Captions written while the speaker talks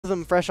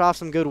them fresh off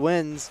some good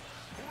wins.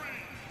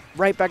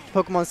 Right back to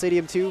Pokemon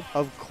Stadium 2.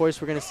 Of course,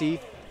 we're going to see.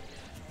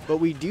 But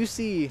we do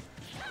see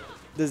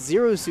the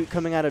Zero Suit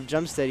coming out of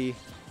Jumpsteady.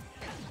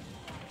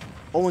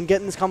 Oh, and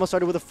getting this combo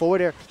started with a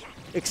forward air.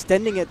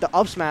 Extending it, the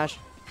up smash.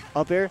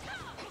 Up air.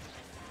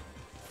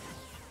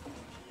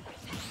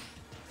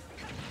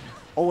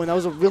 Oh, and that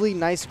was a really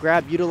nice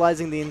grab,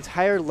 utilizing the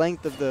entire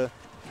length of the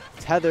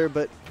tether,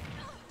 but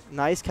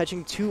nice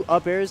catching 2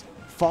 up airs,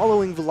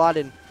 following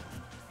Vuhladdin.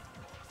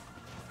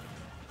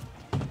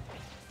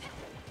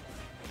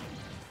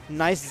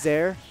 Nice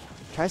Zair.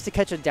 Tries to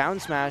catch a down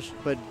smash,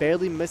 but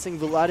barely missing.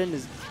 Vuhladdin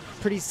is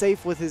pretty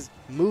safe with his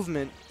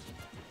movement.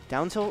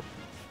 Down tilt.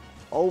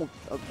 Oh,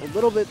 a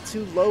little bit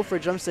too low for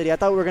Jumpsteady. I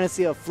thought we were going to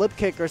see a flip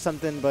kick or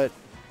something, but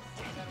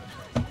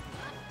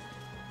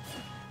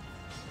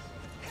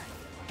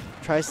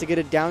tries to get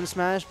a down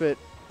smash, but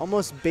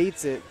almost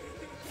baits it.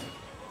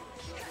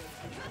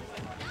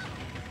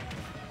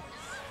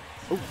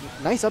 Oh,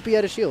 nice up. He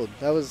had a shield.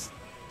 That was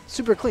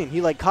super clean.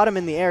 He like caught him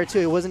in the air too.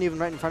 It wasn't even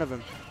right in front of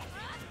him.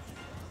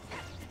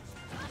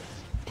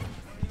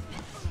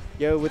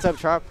 Yo, what's up,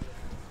 Trop?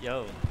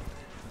 Yo.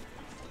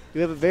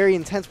 We have a very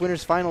intense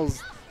winners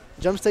finals.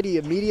 Jumpsteady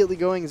immediately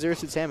going Zero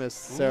Suit Samus.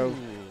 So, Ooh,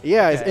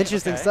 yeah, okay, it's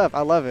interesting okay. stuff.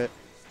 I love it.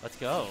 Let's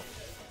go.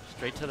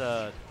 Straight to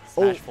the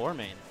Smash 4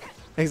 main.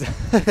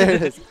 Exactly. There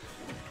it is.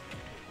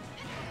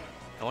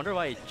 I wonder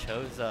why he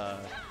chose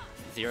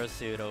Zero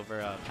Suit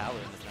over Palu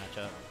in this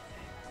matchup.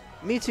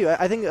 Me too.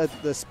 I think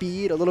the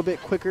speed a little bit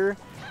quicker.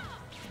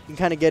 You can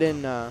kind of get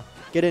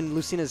in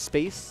Lucina's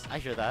space. I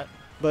hear that.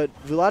 But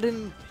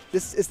Vuhladdin,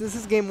 this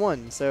is game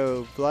 1,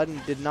 so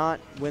Vuhladdin did not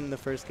win the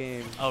first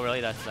game. Oh,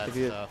 really? That's That's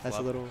flub.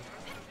 a little.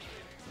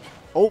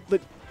 Oh,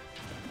 but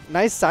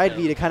nice side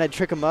B to kind of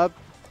trick him up.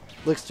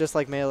 Looks just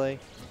like melee,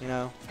 you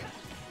know.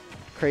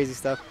 Crazy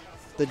stuff.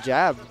 The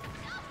jab,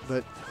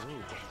 but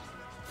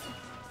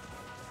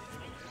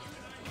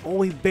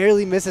oh, he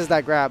barely misses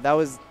that grab. That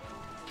was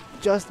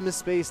just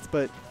misspaced,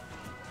 but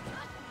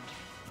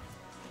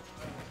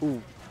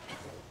ooh,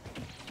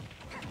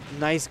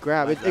 nice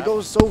grab. It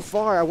goes so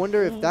far. I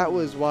wonder if that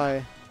was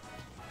why.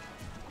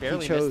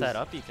 Barely missed that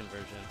uppy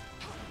conversion.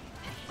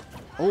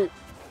 Oh,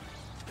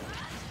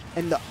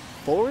 and the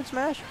forward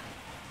smash?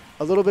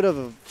 A little bit of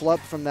a flup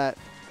from that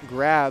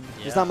grab.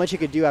 Yeah. There's not much you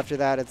could do after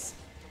that. It's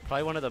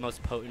probably one of the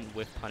most potent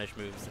whiff punish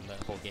moves in the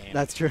whole game.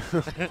 That's true.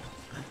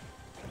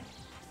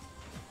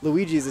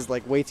 Luigi's is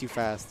like way too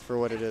fast for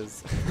what it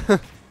is.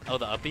 Oh,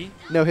 the uppy?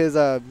 No, his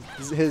oh,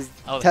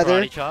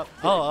 tether. The karate chop?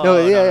 Oh, no,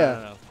 oh, yeah, no, yeah. No,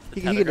 no, no.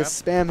 He can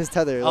just spam his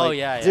tether. Oh, like,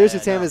 yeah, Zero yeah.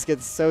 Suit Samus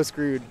gets so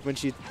screwed when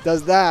she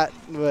does that,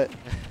 but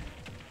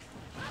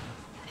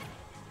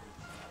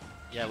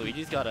yeah,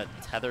 Luigi's got a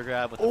tether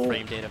grab with the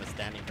frame date of a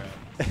standing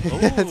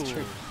grab. That's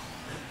true.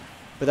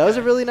 But that was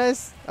a really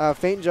nice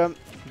feint jump.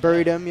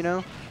 Buried him, you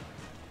know.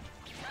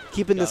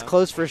 Keeping this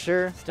close for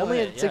sure. Still Only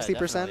hit, at 60%,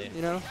 definitely.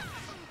 you know.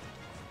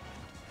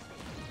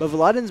 But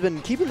Vuhladdin's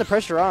been keeping the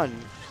pressure on.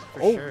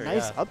 For sure,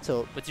 nice up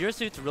tilt. But Zero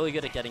Suit's really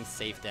good at getting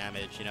safe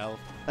damage, you know.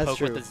 That's Poke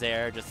true. with the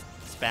Zair, just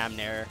spam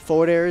Nair.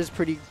 Forward air is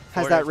pretty,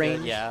 has that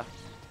range. Good, yeah.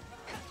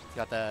 He's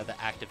got the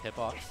active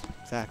hitbox.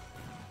 Exactly.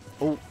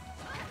 Oh,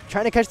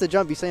 trying to catch the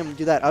jump. You see him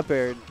do that up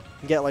air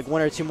and get like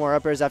 1 or 2 more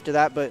up airs after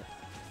that, but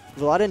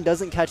Vuhladdin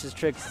doesn't catch his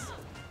tricks.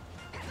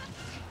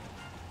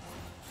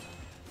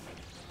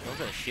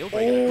 Those are shield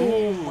breaker.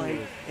 Oh my!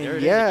 There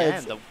it yeah,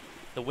 is again.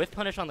 The whiff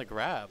punish on the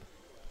grab.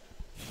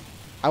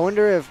 I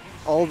wonder if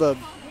all the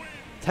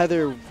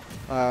tether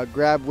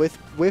grab with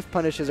whiff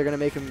punishes are gonna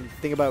make him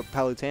think about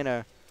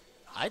Palutena.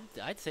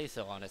 I'd say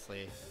so,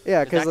 honestly.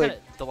 Yeah, because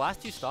like the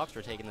last 2 stocks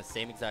were taken the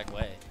same exact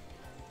way.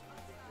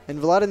 And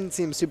Vuhladdin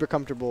seems super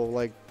comfortable,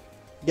 like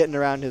getting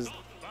around his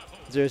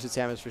Zero Suit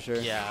Samus for sure.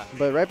 Yeah.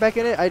 But right back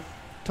in it, I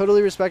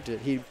totally respect it.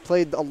 He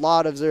played a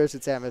lot of Zero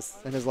Suit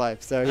Samus in his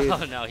life, so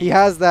he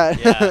has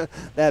that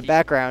that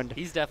background.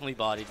 He's definitely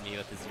bodied me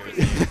with the Zero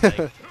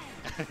Suit.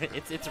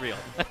 Like, it's real.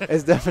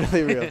 It's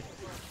definitely real.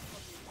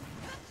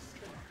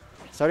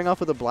 Starting off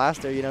with a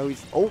blaster, you know,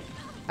 he's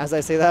as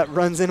I say that,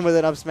 runs in with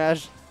an up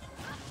smash.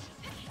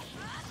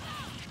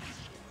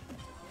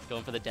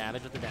 Going for the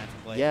damage with the dancing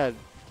blade. Yeah,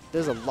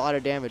 there's a lot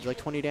of damage, like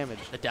 20 damage.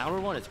 The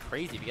downward one is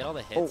crazy. If you get all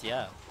the hits,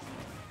 yeah.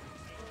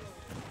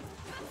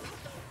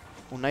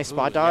 Oh, nice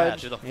spot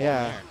dodge.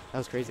 Yeah, that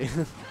was crazy.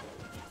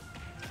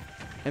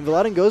 And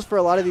Vuhladdin goes for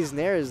a lot of these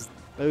nairs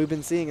that we've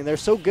been seeing, and they're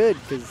so good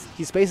because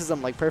he spaces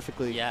them like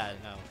perfectly. Yeah,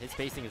 no, his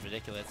spacing is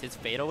ridiculous. His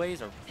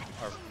fadeaways are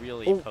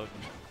really potent.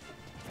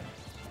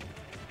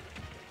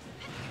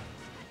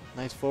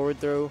 Nice forward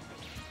throw.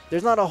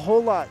 There's not a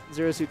whole lot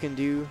Zero Suit can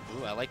do.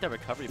 Ooh, I like that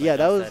recovery. Yeah,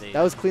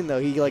 that was clean though.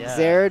 He like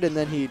zaired and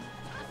then he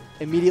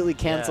immediately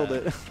canceled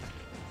it.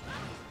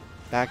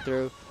 Back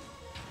throw.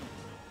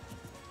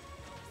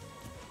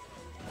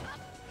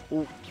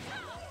 Ooh.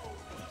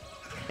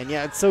 And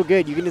yeah, it's so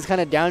good. You can just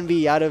kind of down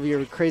B out of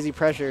your crazy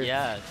pressure.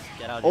 Yeah, just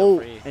get out of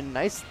free. And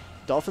nice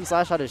dolphin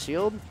slash out of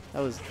shield.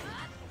 That was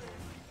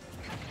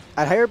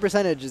at higher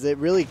percentages. It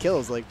really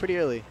kills like pretty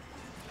early.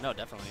 No,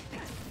 definitely.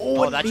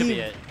 Oh, that should be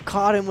it.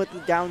 Caught him with the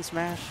down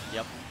smash.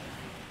 Yep.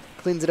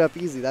 cleans it up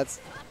easy. That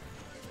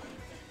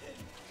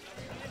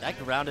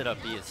grounded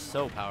up B is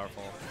so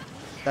powerful.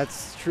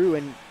 That's true,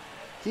 and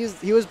he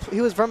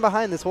was from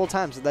behind this whole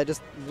time, so that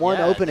just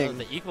one opening.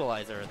 The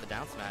equalizer at the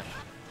down smash.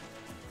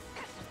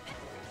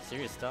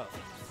 Serious stuff.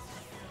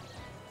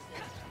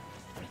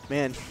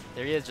 Man,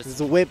 there he is. This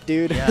is a whip,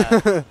 dude.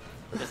 Yeah,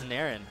 just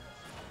naring.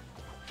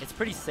 It's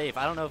pretty safe.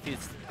 I don't know if he's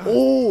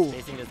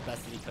spacing it as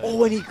best as he could.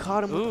 Oh, and he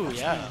caught him. Ooh, with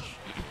the yeah. smash.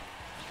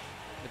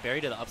 The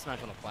berry to the up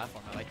smash on the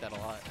platform. I like that a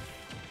lot.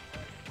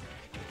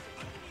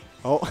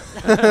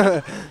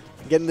 Oh,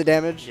 getting the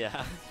damage.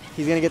 Yeah.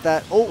 He's gonna get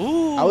that. Oh,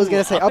 ooh, I was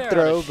gonna say up air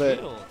throw, out but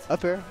shield.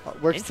 up air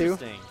works too.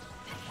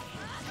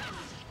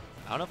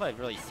 I don't know if I've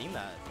really seen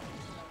that.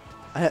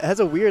 It has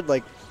a weird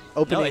like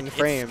opening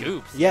frame. It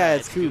scoops. Yeah,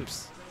 it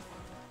scoops.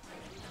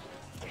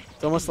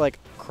 It's almost like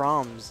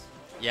Chroms.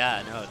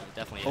 Yeah, no, it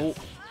definitely is.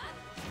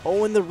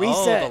 Oh, and the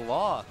reset. Oh, the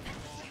lock.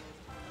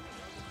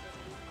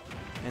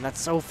 And that's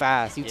so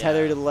fast. You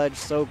tether to the ledge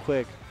so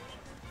quick.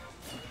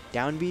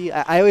 Down B?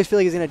 I always feel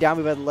like he's going to down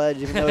B by the ledge,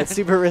 even though it's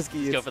super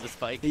risky. Go for the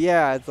spike.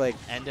 Yeah, it's like...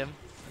 End him.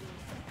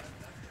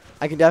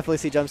 I can definitely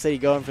see Jumpsteady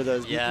going for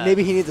those. Yeah,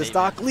 maybe he needs a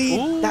stock lead.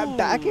 Ooh, that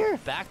back air?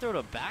 Back throw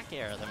to back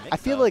air. I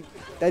feel like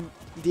that...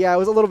 Yeah, it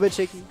was a little bit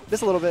shaky.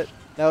 Just a little bit.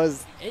 That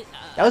was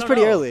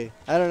pretty early.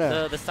 I don't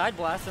know. The side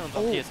blast zones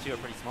on PS2 are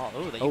pretty small.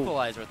 Oh, the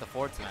equalizer at the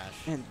forward smash.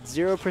 And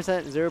 0%,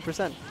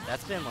 0%.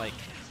 That's been like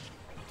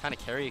kind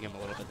of carrying him a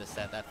little bit this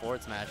set, that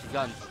forward smash. He's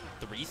gotten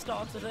 3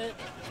 stocks of it.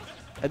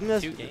 I think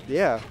that's 2 games.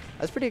 Yeah,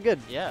 that's pretty good.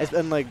 Yeah.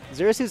 And like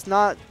Zero Suit's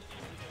not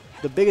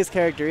the biggest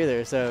character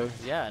either, so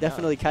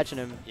definitely catching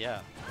him. Yeah.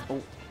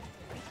 Oh.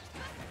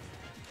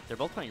 They're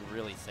both playing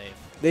really safe.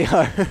 They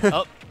are.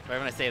 Oh, right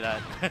when I say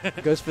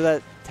that. Goes for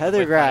that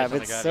tether grab.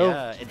 It's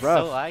so it's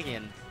rough. so laggy,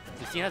 and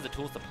Lucina has the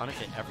tools to punish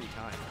it every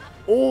time.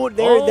 Oh,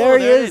 there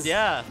he is.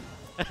 Yeah.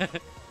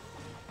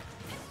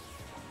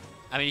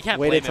 I mean, you can't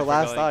wait blame until him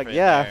last for stock. going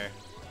Yeah. there.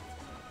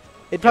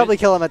 It'd probably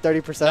kill him at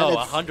 30%. No,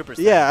 100%.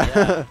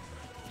 Yeah.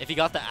 If he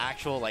got the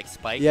actual like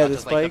spike, yeah, not the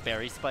just spike. like the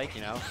berry spike,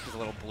 you know, just a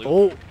little blue.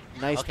 Oh,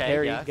 nice okay,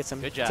 parry. Yeah. Get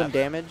some Good job.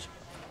 damage.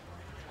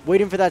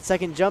 Waiting for that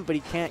second jump, but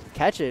he can't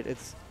catch it.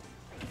 It's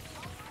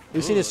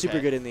Lucina's super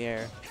good in the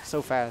air.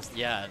 So fast.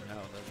 Yeah, no,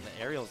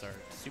 the aerials are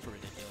super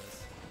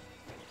ridiculous.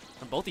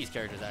 From both these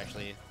characters,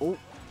 actually. Oh.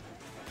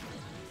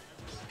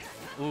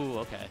 Ooh,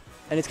 okay.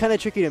 And it's kind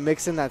of tricky to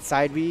mix in that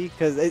side B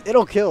because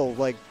it'll kill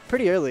like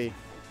pretty early.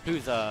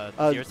 Who's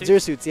Zero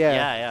Suits? Yeah.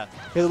 Yeah, yeah.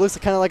 Because it looks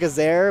kind of like a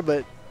Zaire,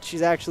 but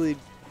she's actually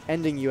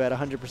ending you at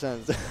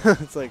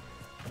 100%. It's like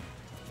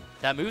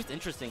that move's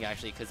interesting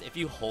actually because if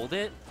you hold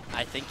it,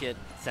 I think it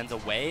sends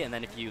away, and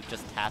then if you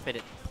just tap it,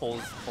 it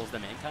pulls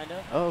them in, kind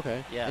of. Oh,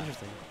 okay. Yeah.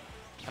 Interesting.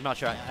 I'm not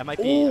sure. I might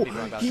be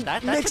wrong about he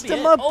that. mixed That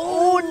him up.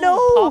 Oh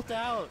no! Popped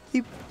out.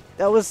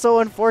 That was so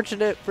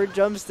unfortunate for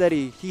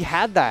Jumpsteady. He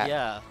had that.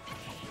 Yeah.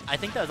 I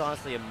think that was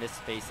honestly a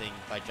misspacing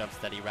by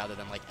Jumpsteady rather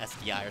than like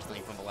SDI or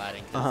something from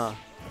Vuhladdin.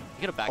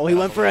 Oh, he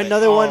went for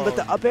another one, but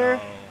the up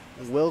air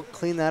will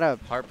clean that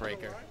up.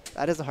 Heartbreaker.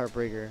 That is a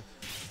heartbreaker.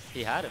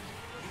 He had him.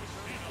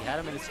 He had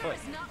him in his foot.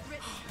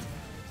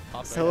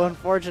 So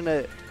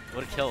unfortunate.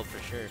 Would have killed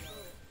for sure.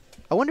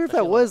 I wonder if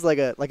that was like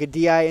a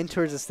DI in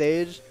towards the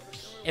stage.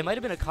 It might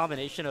have been a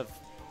combination of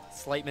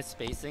slight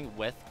misspacing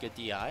with good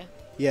DI.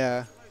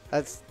 Yeah,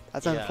 that's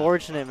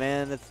unfortunate,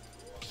 man.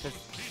 Because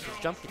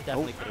Jump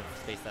definitely could have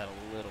spaced that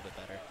a little bit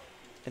better.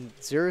 And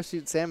Zero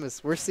Suit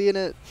Samus, we're seeing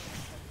it.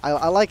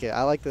 I like it.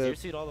 I like the Zero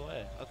Suit all the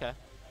way. Okay.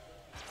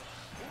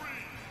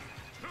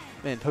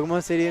 Man,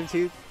 Pokemon Stadium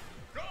 2,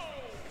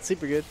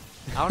 super good.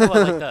 I don't know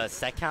what like the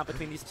set count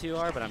between these two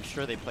are, but I'm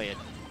sure they play a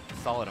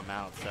solid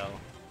amount. So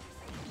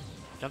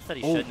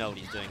Jumpsteady should know what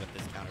he's doing with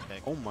this counter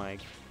pick. Oh my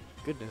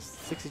goodness,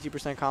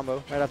 62%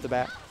 combo right off the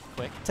bat.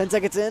 Quick. 10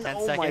 seconds in. 10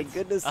 oh seconds. My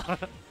goodness.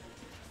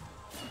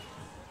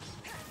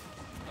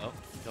 Oh,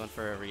 going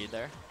for a read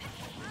there.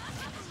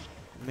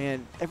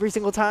 Man, every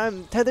single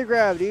time tether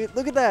grab, dude.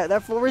 Look at that.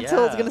 That forward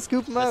tilt is gonna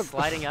scoop him up.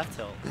 Sliding F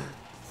tilt,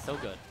 so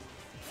good.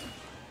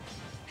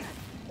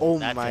 Oh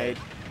That's my. it.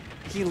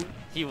 He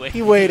waited.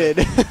 He waited.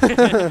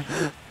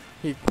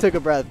 He took a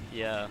breath.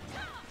 Yeah.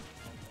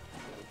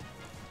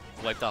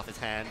 Wiped off his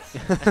hands.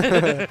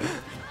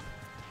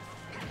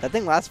 That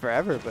thing lasts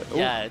forever, but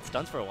yeah, it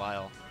stuns for a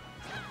while.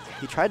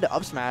 He tried to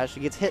up smash. He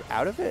gets hit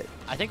out of it.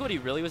 I think what he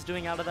really was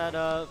doing out of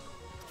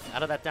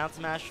that down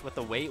smash with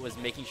the weight was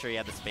making sure he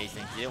had the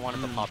spacing. He didn't want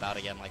it to pop out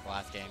again like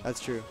last game. That's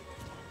true.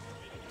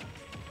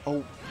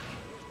 Oh.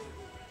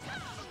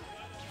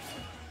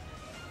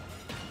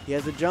 He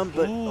has a jump,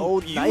 but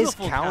nice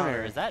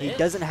counter. Is that he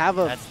doesn't have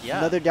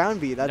another down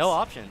B. That's no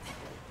options.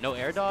 No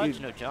air dodge,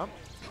 no jump,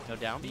 no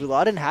down B.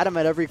 Vuhladdin had him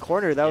at every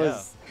corner. That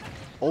was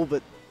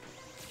but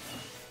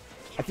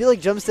I feel like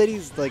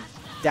Jumpsteady's like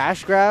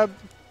dash grab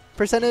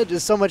percentage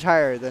is so much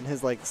higher than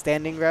his like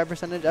standing grab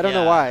percentage. I don't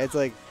know why. It's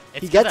like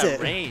he gets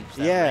it. Range,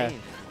 that range is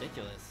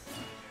ridiculous.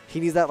 He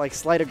needs that like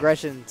slight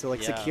aggression to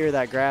like secure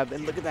that grab.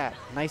 And look at that,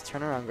 nice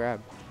turnaround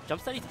grab.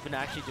 Jumpsteady's been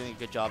actually doing a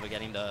good job of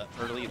getting the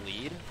early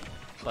lead,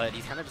 but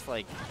he's kind of just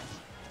like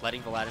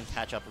letting Vuhladdin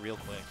catch up real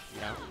quick,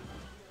 you know?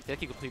 I feel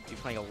like you could be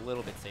playing a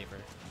little bit safer.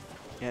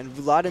 And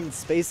Vuhladdin's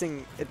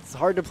spacing, it's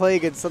hard to play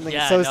against something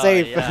Yeah, so no,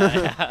 safe.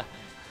 Yeah.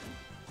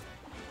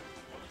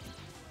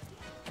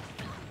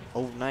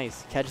 Oh,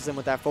 nice. Catches him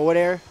with that forward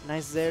air.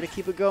 Nice there to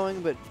keep it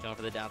going, but Going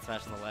for the down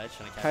smash on the ledge.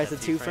 Trying to catch tries the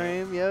that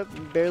two-frame. Yep,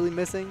 barely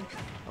missing.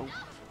 Oh.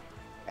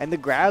 And the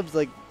grabs,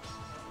 like,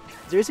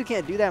 Zerisu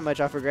can't do that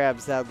much off of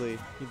grabs, sadly.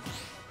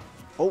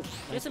 Oh,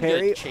 There's some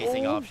parry. good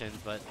chasing Oh. options,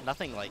 but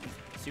nothing like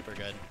super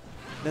good.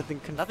 Nothing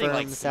confirmed, Nothing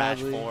like Smash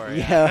sadly. 4,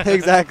 Yeah,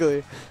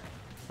 exactly.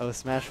 Oh,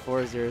 Smash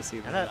 4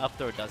 Zerisu. And that up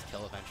throw does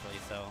kill eventually,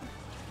 so.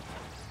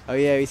 Oh,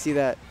 yeah, we see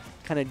that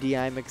kind of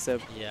DI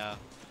mix-up. Yeah.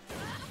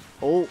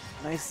 Oh,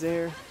 nice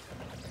there.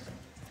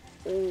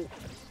 Oh,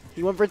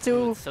 he went for Ooh,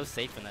 two. it's so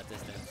safe in that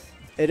distance.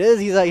 It is.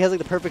 He has like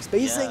the perfect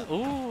spacing. Yeah.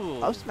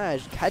 Ooh. Up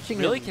smash, catching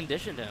Really him.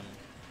 conditioned him.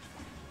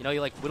 You know, you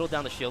like whittled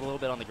down the shield a little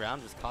bit on the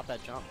ground, just caught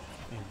that jump.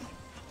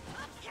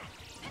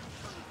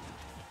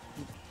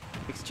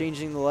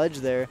 Exchanging the ledge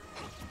there.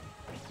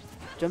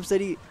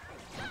 Jumpsteady.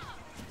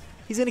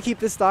 He's gonna keep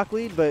this stock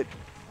lead, but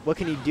what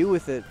can he do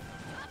with it?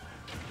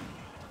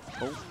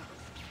 Oh.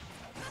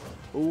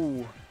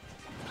 Ooh.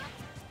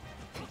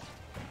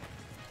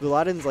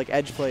 Vuhladdin's like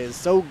edge play is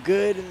so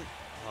good. And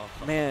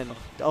Oh. man,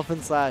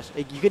 Dolphin Slash.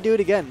 Like, you could do it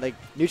again. Like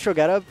neutral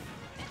getup,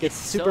 gets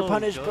It's super so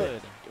punished,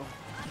 good.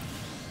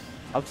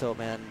 but up tilt,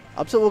 man.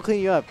 Up tilt will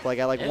clean you up. Like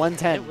at like It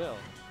 110. will.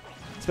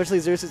 Especially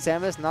Zerisu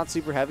Samus, not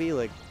super heavy.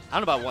 Like I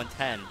don't know about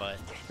 110,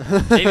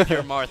 but maybe if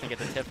you're Marth and get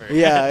the tipper.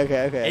 yeah,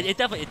 okay. It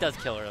definitely does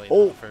kill early.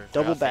 Oh, though, for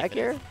double how safe back it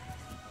is.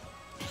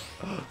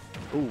 air.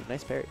 Ooh,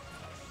 nice parry.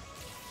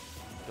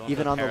 Going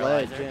Even for on the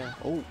ledge, paralyzer. yeah.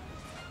 Oh.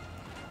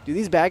 Do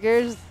these back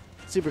airs?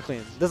 Super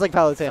clean. Just like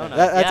Palutena. So nice.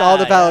 That's Yeah, all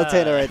the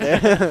Palutena yeah. right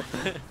there.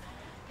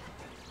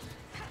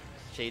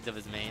 Shades of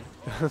his main.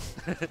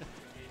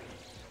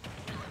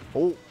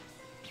 Oh.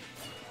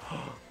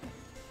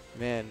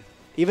 Man.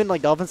 Even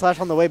like Dolphin Slash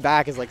on the way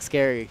back is like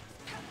scary.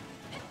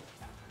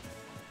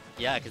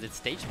 Yeah, because it's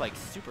stage spike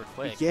super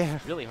quick. Yeah.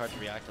 It's really hard to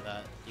react to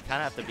that. You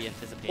kind of have to be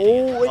anticipating it.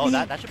 Oh, Oh, and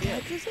that should be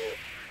it. catches it.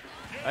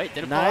 All right,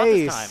 didn't fall out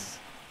this time. Nice.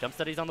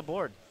 Jumpsteady's on the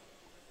board.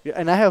 Yeah,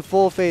 and I have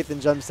full faith in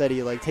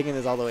Jumpsteady, like taking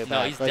this all the way No,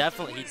 back. he Like,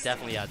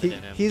 definitely has it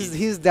in him.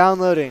 he's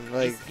downloading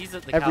like he's the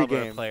every caliber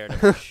game. of player to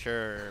for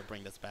sure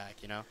bring this back,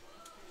 you know?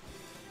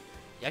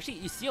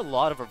 You see a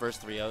lot of reverse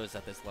 3-0s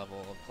at this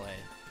level of play.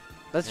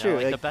 That's You know, true.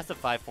 like Like, the best of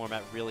 5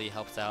 format really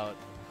helps out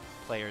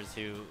players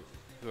who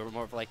are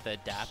more of like the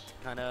adapt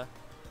kind of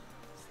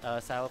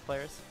style of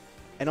players.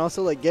 and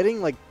also like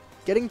getting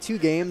 2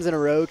 games in a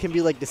row can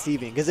be like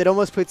deceiving because it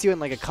almost puts you in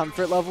like a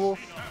comfort level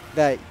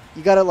that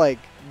you gotta like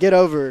get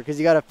over because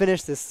you gotta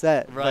finish this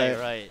set. Right, but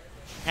right.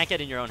 Can't get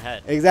in your own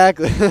head.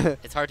 Exactly.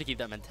 It's hard to keep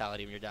that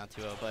mentality when you're down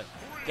 2-0, but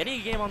getting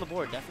a game on the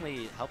board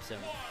definitely helps him,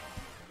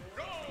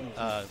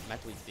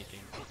 mentally speaking.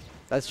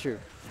 That's true.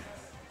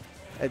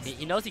 It's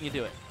He knows he can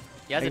do it.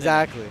 He has it in him.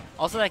 exactly.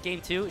 Also, that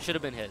game 2 should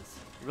have been his.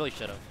 He really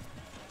should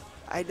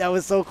have. That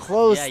was so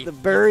close. Yeah, the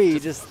bury he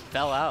just.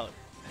 fell out.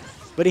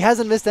 But he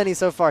hasn't missed any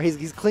so far.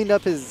 He's cleaned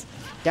up his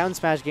down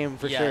smash game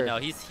for yeah, sure. no,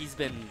 he's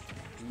been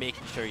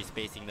making sure he's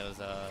spacing those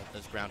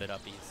grounded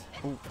uppies.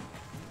 Oh,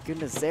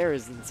 goodness, there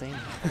is insane.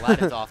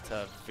 Vuhladdin's off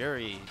to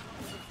very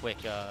quick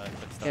start.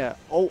 Yeah.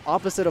 Oh,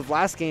 opposite of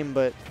last game,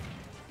 but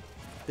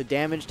the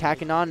damage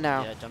tacking on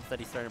now. Yeah,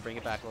 Jumpsteady's starting to bring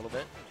it back a little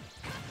bit.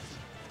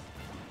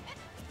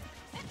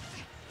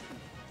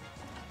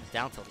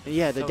 Down tilt.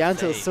 Yeah, the So down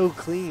tilt is safe. so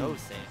clean. So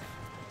safe.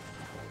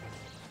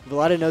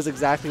 Vuhladdin knows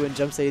exactly when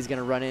Jumpsteady's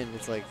gonna run in.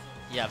 It's like,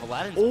 Yeah,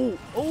 Vuhladdin's.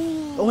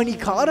 oh, and he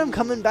caught him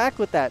coming back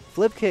with that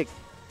flip kick.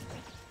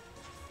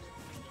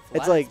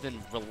 It's Vuhladdin's like-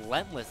 been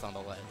relentless on the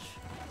ledge.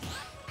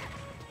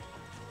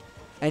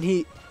 And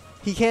he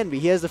can be.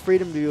 He has the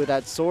freedom to be with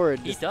that sword.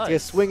 He Just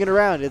does. swing it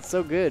around. It's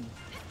so good.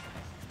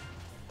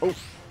 Oh,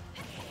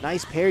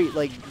 nice parry.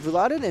 Like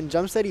Vuhladdin and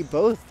Jumpsteady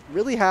both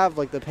really have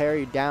like the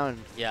parry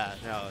down. Yeah,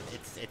 no,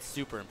 it's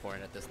super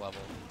important at this level.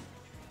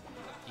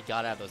 You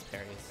gotta have those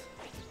parries.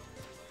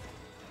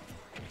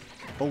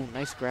 Oh,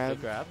 nice grab.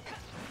 Good grab.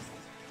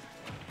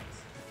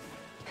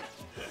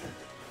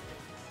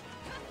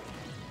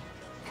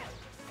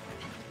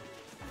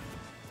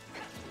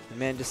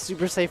 Man, just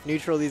super safe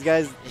neutral. These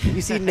guys,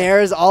 you see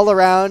nairs all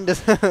around.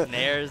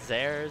 Nairs,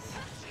 Zairs.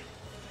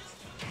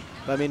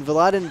 But I mean,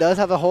 Vuhladdin does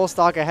have a whole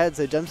stock ahead,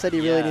 so Jumpsteady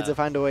really Yeah. needs to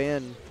find a way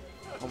in.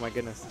 Oh my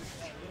goodness.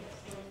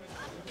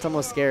 It's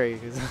almost scary.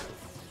 'Cause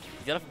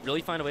You gotta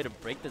really find a way to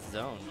break this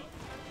zone.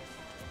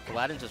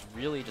 Vuhladdin's just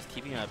really just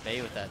keeping him at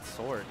bay with that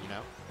sword, you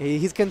know?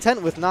 he's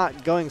content with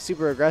not going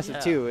super aggressive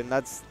Yeah. too, and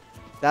that's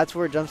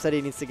where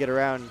Jumpsteady needs to get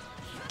around.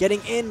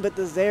 Getting in, but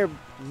the Zaire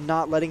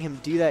not letting him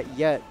do that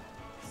yet.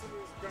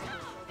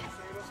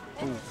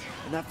 Ooh.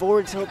 And that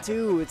forward tilt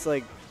too, it's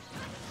like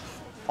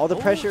all the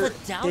pressure.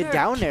 The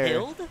down air.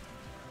 killed?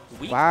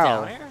 Weak Wow.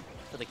 down air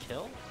for the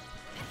kill?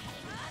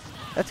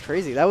 That's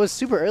crazy. That was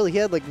super early. He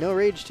had like no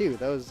rage too.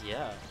 That was.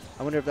 Yeah.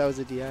 I wonder if that was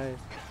a DI.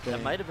 That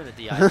thing. might have been a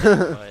DI thing,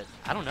 but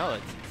I don't know.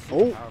 It's super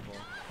Oh. powerful.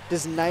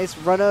 Just nice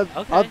run up,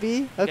 Okay. up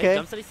B. Okay.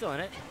 Jumpsteady's still in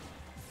it.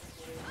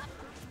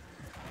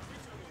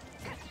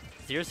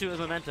 Zero suit with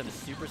momentum is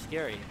super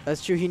scary.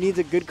 That's true. He needs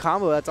a good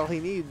combo. That's all he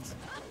needs.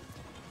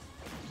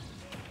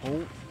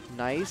 Oh,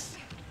 nice.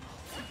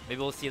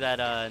 Maybe we'll see that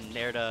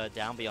Nair to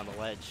down B on the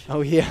ledge.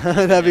 Oh, yeah.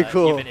 That'd be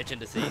cool. You've been itching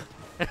to see.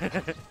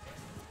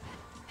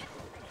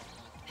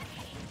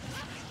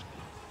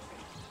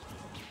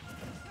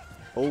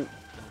 Oh,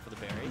 For the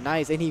berry.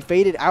 nice. And he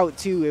faded out,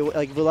 too.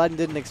 Like, Vuhladdin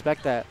didn't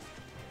expect that.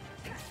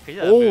 Crazy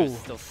that move is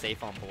still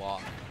safe on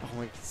block. Oh,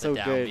 my, The so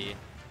down good. B.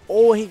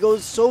 Oh, he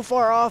goes so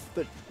far off,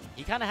 but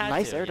He kind of had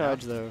nice to. air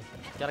dodge, though.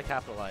 Gotta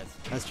capitalize.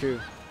 That's true.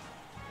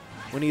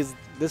 When he's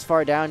this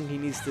far down, he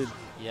needs to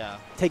Yeah.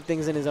 take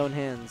things in his own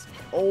hands.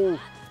 Oh,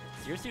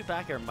 Zero suit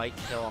back air might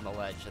kill on the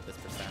ledge at this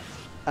percent.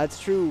 that's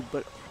true,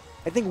 but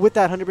I think with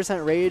that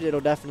 100% rage,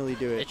 it'll definitely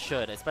do it. It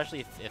should,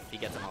 especially if he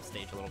gets him off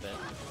stage a little bit.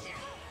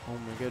 Oh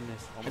my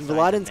goodness. Almost And died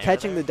Vuhladdin's from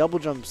catching there. the double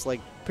jumps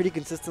like pretty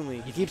consistently.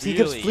 He He's keeps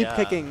really, fleet yeah.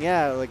 picking,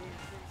 yeah, like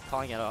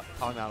Calling out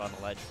on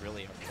the ledge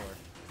really hardcore.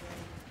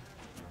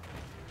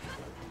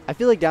 I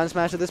feel like down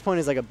smash at this point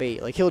is like a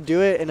bait. Like he'll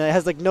do it and it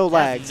has like no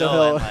lag, Has so no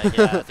he'll lag,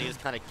 yeah, so you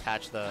just kind of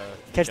catch the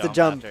catch the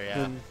jump. after,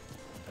 yeah. and-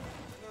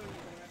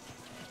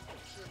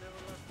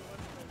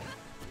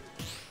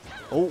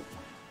 Oh,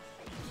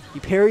 he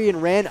parried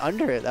and ran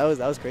under it. That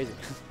was crazy.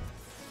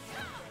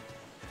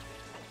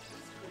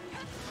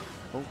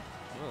 Ooh,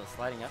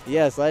 sliding up.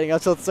 Yeah, sliding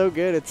up, so it's so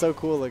good. It's so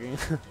cool looking.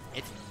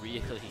 It's really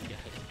good.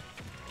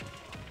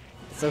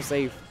 It's so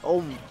safe.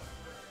 Oh,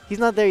 he's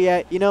not there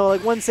yet. You know, like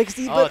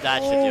 160. Oh, but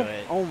that should do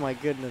it. Oh my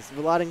goodness,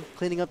 Vuhladdin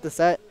cleaning up the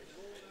set.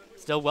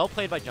 Still well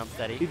played by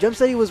Jumpsteady. Dude,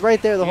 Jumpsteady was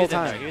right there the He whole was in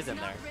there, time. he was in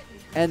there.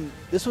 And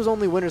this was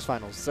only winners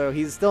finals, so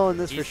he's still in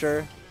this for He's-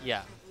 sure.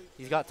 Yeah.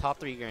 He's got top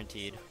 3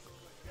 guaranteed.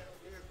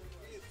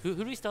 Who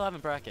do we still have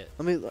in bracket?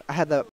 I had that